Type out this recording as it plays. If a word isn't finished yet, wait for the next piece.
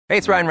Hey,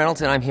 it's Ryan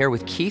Reynolds, and I'm here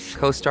with Keith,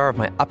 co-star of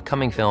my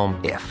upcoming film,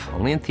 If,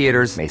 only in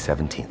theaters May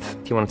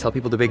 17th. Do you want to tell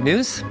people the big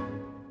news?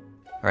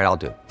 All right, I'll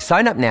do it.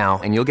 Sign up now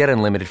and you'll get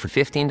unlimited for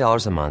 $15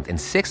 a month and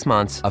 6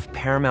 months of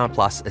Paramount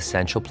Plus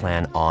Essential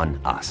Plan on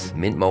us.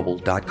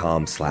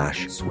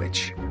 MintMobile.com/switch.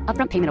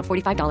 Upfront payment of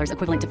 $45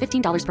 equivalent to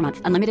 $15 per month.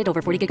 Unlimited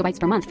over 40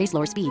 gigabytes per month. Face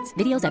lower speeds.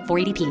 Videos at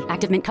 480p.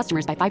 Active Mint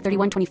customers by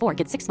 531.24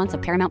 get 6 months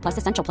of Paramount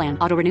Plus Essential Plan.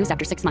 Auto renews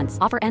after 6 months.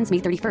 Offer ends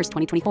May 31st,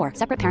 2024.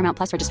 Separate Paramount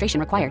Plus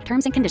registration required.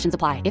 Terms and conditions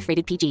apply if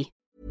rated PG.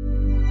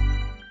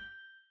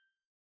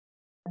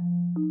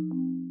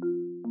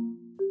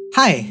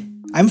 Hi,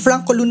 I'm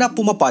Franco Luna,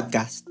 Puma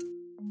Podcast.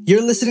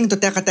 You're listening to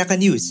Teka Teka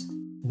News.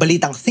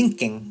 Balitang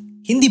thinking,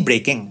 hindi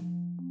breaking.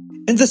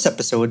 In this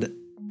episode,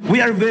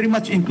 we are very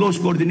much in close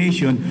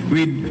coordination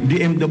with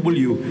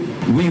DMW.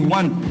 We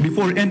want,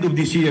 before end of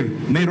this year,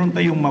 mayroon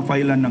tayong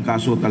ma-filean ng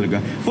kaso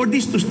talaga. For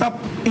this to stop,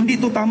 hindi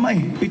to tama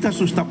eh. It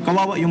has to stop.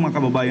 Kawawa yung mga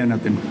kababayan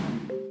natin.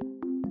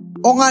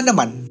 O nga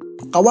naman,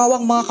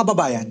 kawawang mga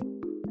kababayan.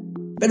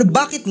 Pero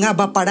bakit nga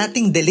ba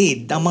parating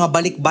delayed ang mga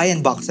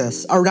balikbayan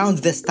boxes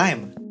around this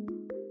time?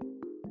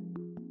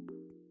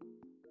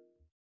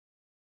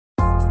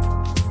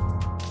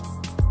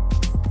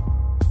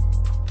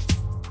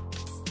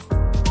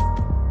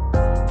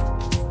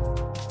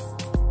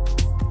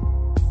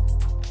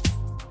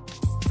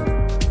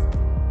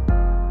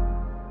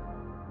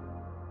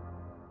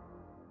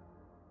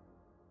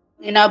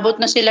 Inabot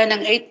na sila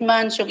ng 8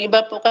 months. Yung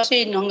iba po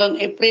kasi hanggang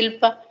April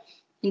pa,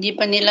 hindi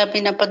pa nila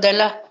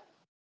pinapadala.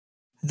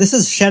 This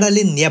is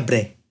Sherilyn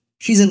Niebre.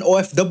 She's an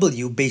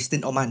OFW based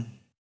in Oman.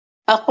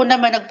 Ako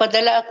naman,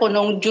 nagpadala ako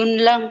noong June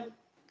lang.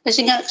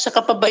 Kasi nga sa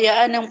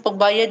kapabayaan ng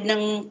pagbayad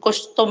ng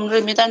custom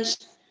remittance,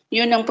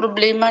 yun ang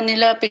problema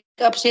nila. Pick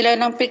up sila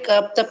ng pick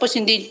up, tapos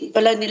hindi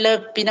pala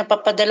nila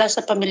pinapapadala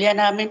sa pamilya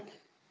namin.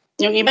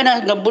 Yung iba na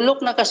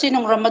nabulok na kasi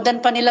nung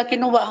Ramadan pa nila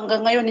kinuha,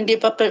 hanggang ngayon hindi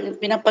pa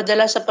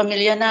pinapadala sa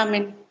pamilya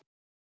namin.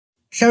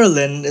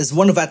 Sherilyn is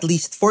one of at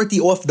least 40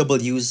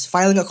 OFWs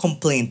filing a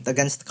complaint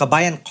against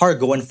Kabayan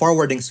Cargo and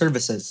Forwarding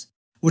Services,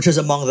 which is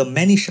among the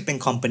many shipping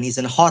companies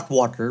in hot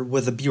water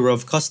with the Bureau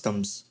of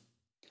Customs.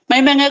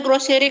 May mga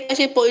grocery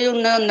kasi po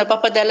yung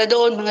napapadala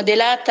doon, mga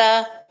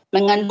delata,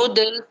 mga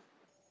noodle.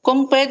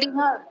 Kung pwede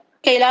nga,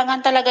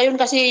 kailangan talaga yun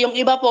kasi yung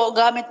iba po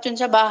gamit yun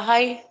sa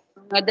bahay.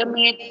 Mga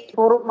damit,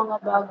 puro mga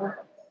bago.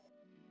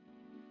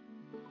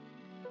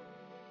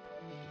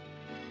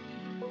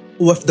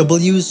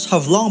 OFWs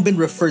have long been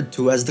referred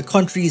to as the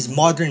country's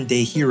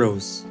modern-day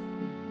heroes.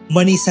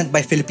 Money sent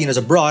by Filipinos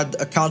abroad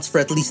accounts for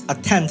at least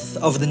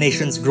 1/10 of the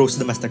nation's gross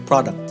domestic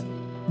product.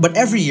 But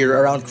every year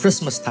around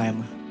Christmas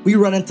time, we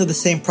run into the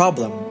same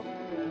problem.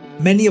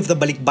 Many of the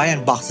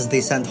balikbayan boxes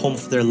they send home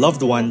for their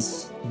loved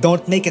ones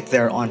don't make it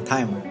there on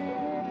time.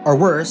 Or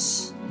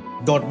worse,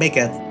 don't make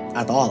it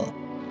at all.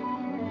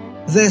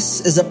 This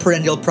is a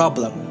perennial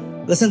problem.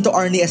 Listen to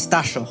Arnie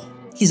Estacio.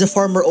 He's a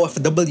former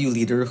OFW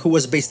leader who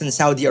was based in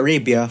Saudi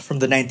Arabia from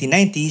the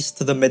 1990s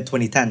to the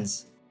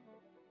mid-2010s.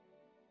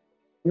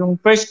 Yung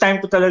first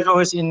time ko talaga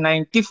was in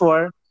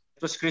 94.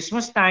 It was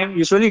Christmas time.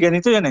 Usually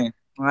ganito yan eh.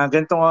 Mga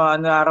ganitong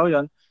araw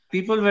yon.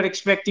 People were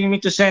expecting me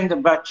to send a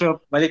batch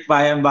of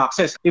balikbayan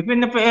boxes.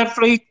 Even if air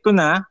freight ko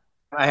na,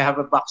 I have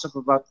a box of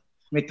about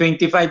may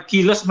 25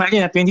 kilos,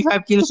 25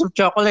 kilos of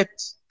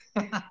chocolates.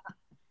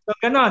 So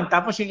ganon.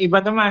 Tapos yung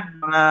iba naman,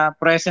 mga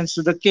presents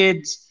to the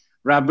kids,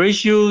 rubber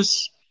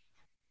shoes.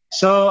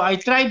 So I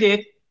tried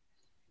it.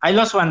 I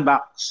lost 1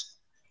 box.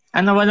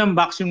 Nawalang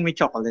box yung may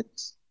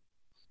chocolates.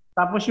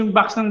 Tapos yung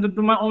box nang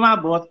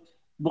umabot,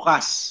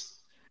 bukas.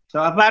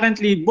 So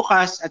apparently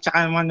bukas at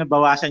saka naman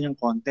nabawasan yung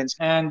contents.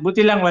 And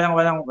buti lang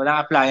walang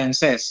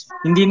appliances.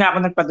 Hindi na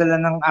ako nagpadala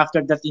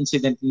after that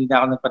incident, hindi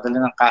na ako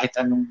nagpadala ng kahit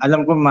anong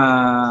alam ko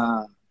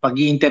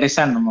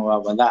pag-iinteresan o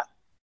mawawala.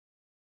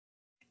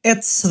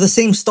 It's the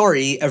same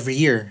story every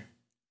year.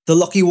 The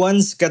lucky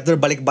ones get their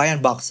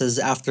balikbayan boxes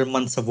after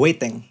months of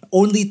waiting,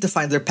 only to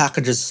find their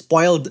packages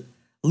spoiled,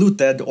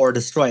 looted, or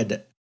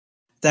destroyed.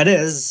 That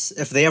is,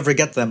 if they ever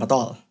get them at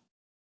all.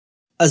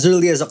 As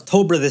early as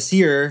October this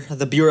year,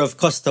 the Bureau of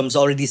Customs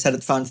already said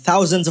it found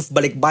thousands of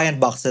balikbayan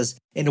boxes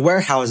in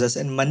warehouses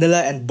in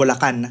Manila and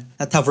Bulacan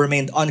that have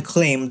remained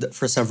unclaimed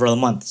for several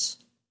months.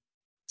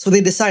 So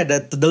they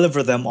decided to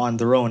deliver them on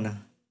their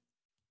own.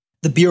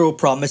 The Bureau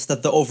promised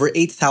that the over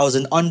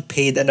 8,000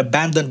 unpaid and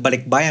abandoned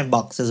balikbayan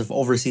boxes of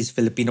overseas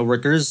Filipino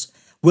workers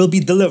will be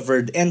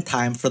delivered in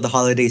time for the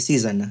holiday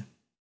season.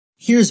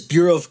 Here's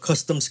Bureau of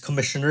Customs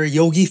Commissioner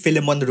Yogi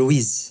Filemon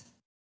Ruiz.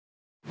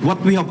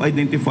 What we have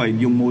identified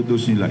yung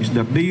modus nila is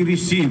that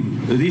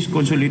these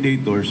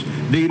consolidators,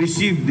 they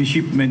receive the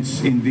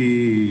shipments in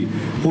the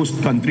host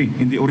country,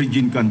 in the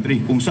origin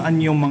country, kung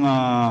saan yung mga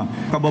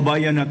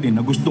kababayan natin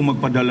na gustong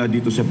magpadala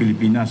dito sa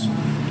Pilipinas.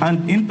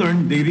 And in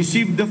turn, they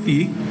receive the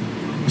fee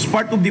as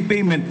part of the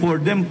payment for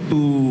them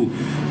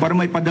para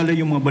may padala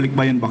yung mga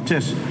balikbayan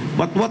boxes.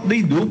 But what they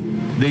do,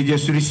 they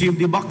just receive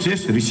the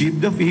boxes, receive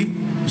the fee,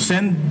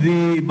 send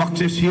the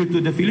boxes here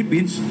to the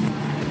Philippines,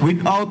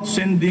 without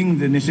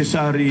sending the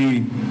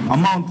necessary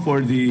amount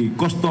for the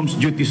customs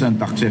duties and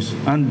taxes.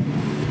 And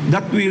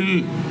that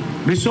will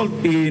result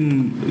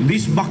in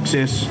these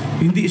boxes,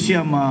 hindi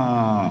siya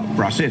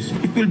ma-process.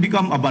 It will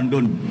become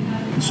abandoned.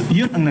 So,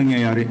 yun ang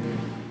nangyayari.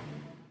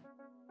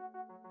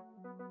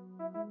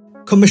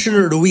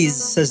 Commissioner Ruiz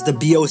says the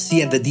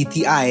BOC and the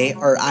DTI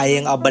are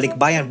eyeing a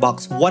Balikbayan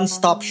Box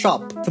one-stop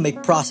shop to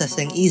make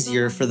processing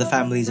easier for the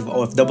families of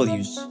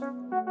OFWs.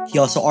 He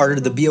also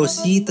ordered the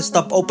BOC to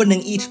stop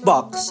opening each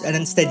box and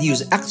instead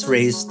use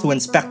X-rays to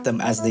inspect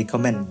them as they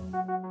come in.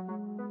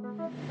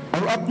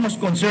 Our utmost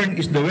concern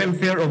is the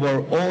welfare of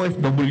our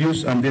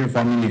OFWs and their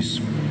families.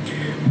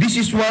 This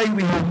is why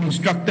we have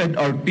instructed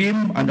our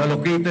team and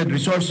allocated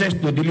resources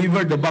to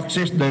deliver the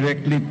boxes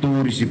directly to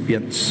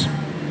recipients.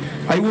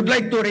 I would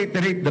like to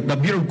reiterate that the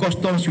Bureau of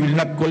Customs will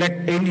not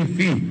collect any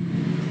fee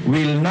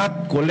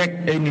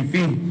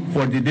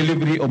for the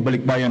delivery of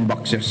Balikbayan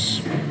boxes.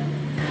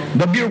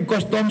 The Bureau of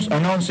Customs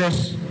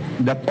announces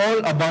that all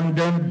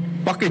abandoned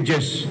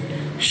packages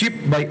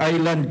shipped by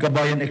Island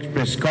Kabayan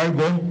Express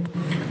Cargo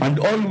and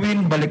all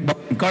Win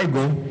Balikbayan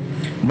Cargo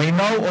may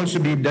now also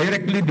be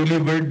directly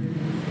delivered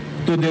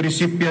to the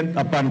recipient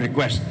upon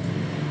request.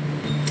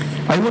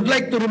 I would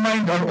like to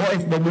remind our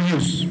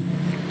OFWs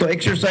to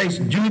exercise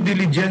due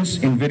diligence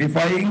in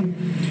verifying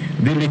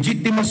the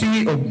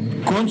legitimacy of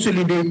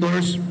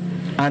consolidators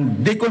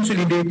and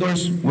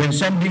deconsolidators when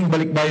sending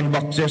Balikbayan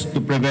boxes to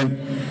prevent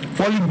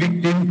falling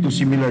victim to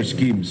similar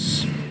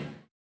schemes.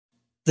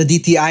 The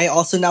DTI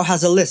also now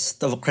has a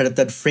list of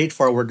accredited freight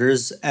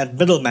forwarders and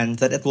middlemen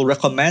that it will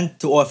recommend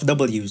to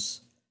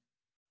OFWs.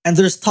 And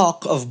there's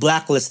talk of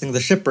blacklisting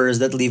the shippers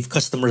that leave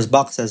customers'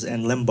 boxes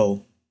in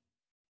limbo.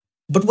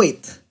 But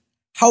wait,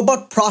 how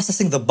about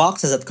processing the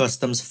boxes at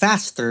customs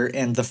faster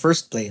in the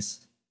first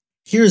place?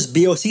 Here's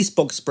BOC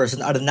spokesperson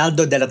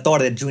Arnaldo De La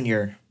Torre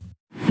Jr.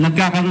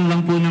 Nagkakaroon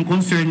lang po ng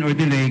concern or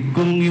delay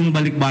kung yung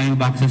Balikbayan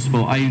boxes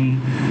po ay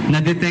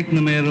na-detect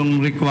na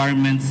mayroong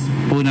requirements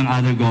po ng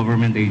other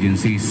government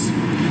agencies.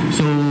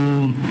 So,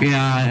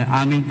 kaya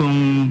amin pong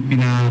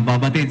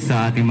pinababatid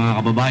sa ating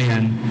mga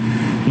kababayan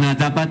na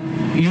dapat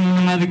yung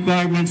mga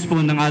requirements po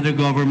ng other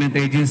government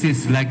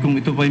agencies, like kung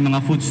ito po ay mga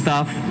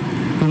foodstuff,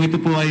 kung ito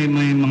po ay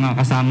may mga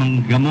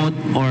kasamang gamot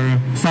or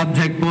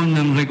subject po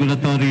ng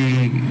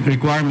regulatory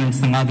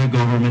requirements ng other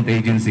government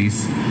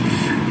agencies,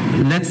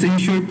 let's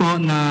ensure po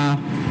na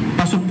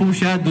pasok po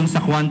siya dun sa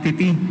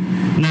quantity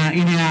na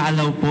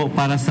iniaalaw po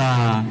para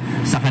sa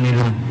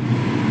kanila.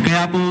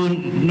 Kaya po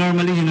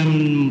normally yun ang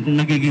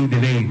nagiging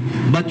delay.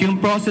 But yung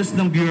process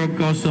ng Bureau of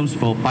Customs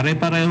po,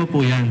 pare-pareho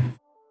po yan.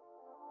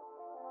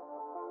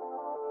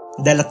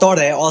 De La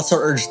Torre also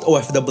urged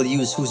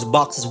OFWs whose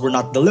boxes were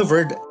not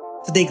delivered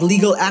to take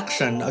legal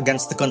action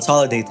against the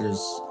consolidators.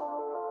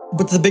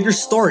 But the bigger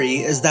story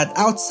is that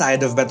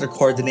outside of better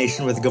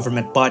coordination with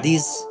government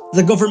bodies,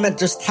 the government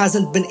just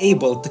hasn't been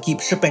able to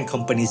keep shipping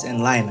companies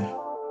in line.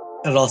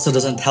 It also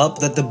doesn't help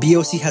that the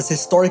BOC has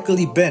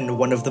historically been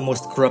one of the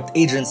most corrupt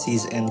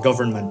agencies in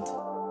government.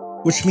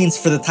 Which means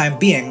for the time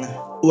being,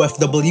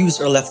 OFWs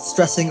are left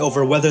stressing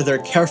over whether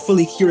their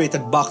carefully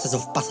curated boxes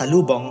of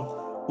pasalubong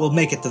will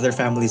make it to their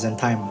families in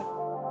time.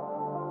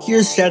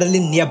 Here's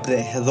Sherilyn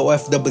Niebre, the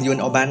OFW in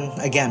Oman,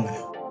 again.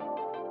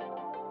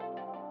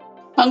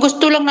 Ang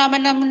gusto lang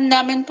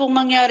namin pong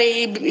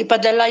mangyari,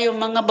 ipadala yung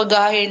mga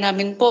bagahe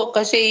namin po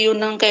kasi yun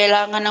ang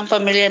kailangan ng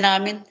pamilya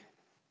namin.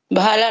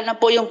 Bahala na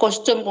po yung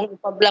custom kung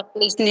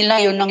ipa-blacklist nila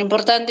yun. Ang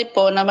importante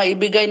po na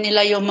maibigay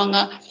nila yung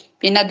mga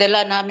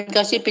pinadala namin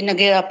kasi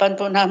pinaghirapan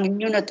po namin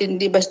yun at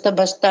hindi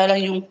basta-basta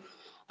lang yung...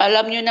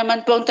 Alam nyo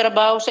naman po ang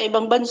trabaho sa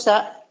ibang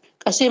bansa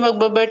kasi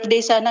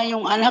magba-birthday sana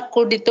yung anak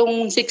ko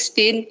ditong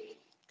 16.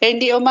 Kaya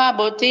hindi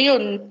umabot,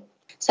 yun.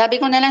 Sabi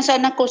ko na lang sa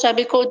anak ko,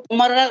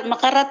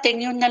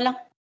 makarating, yun na lang.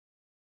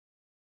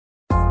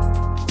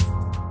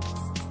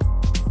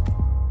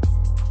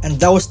 And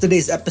that was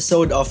today's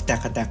episode of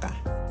Teka Teka.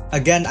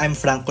 Again, I'm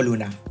Franco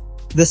Luna.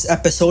 This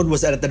episode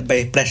was edited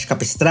by Presh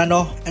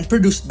Capistrano and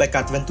produced by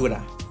Kat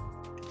Ventura.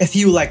 If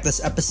you like this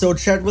episode,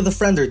 share it with a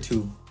friend or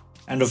two.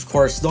 And of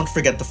course, don't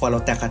forget to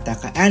follow Teka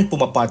Teka and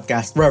Puma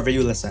Podcast wherever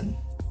you listen.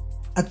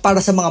 At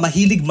para sa mga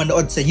mahilig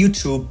manood sa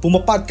YouTube,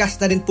 Puma Podcast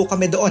na rin po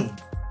kami doon.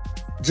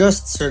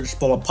 Just search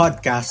Puma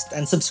Podcast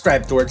and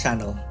subscribe to our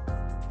channel.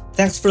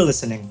 Thanks for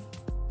listening.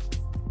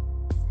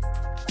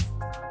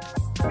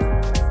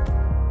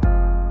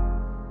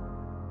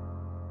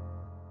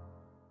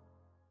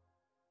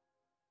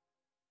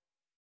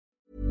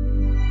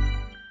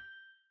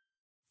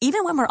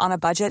 Even when we're on a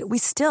budget,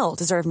 we still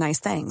deserve nice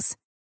things.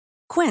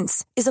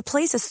 Quince is a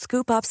place to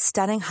scoop up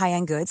stunning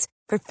high-end goods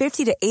for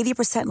 50 to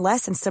 80%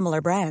 less than similar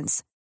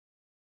brands.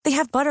 They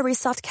have buttery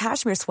soft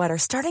cashmere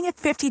sweaters starting at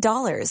 $50,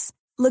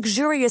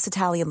 luxurious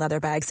Italian leather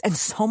bags, and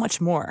so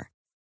much more.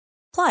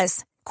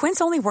 Plus,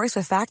 Quince only works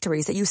with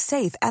factories that use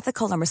safe,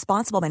 ethical, and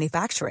responsible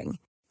manufacturing.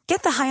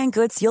 Get the high-end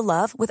goods you'll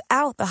love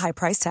without the high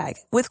price tag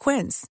with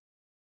Quince.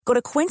 Go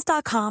to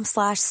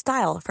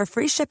quince.com/style for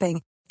free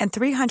shipping and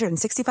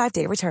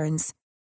 365-day returns.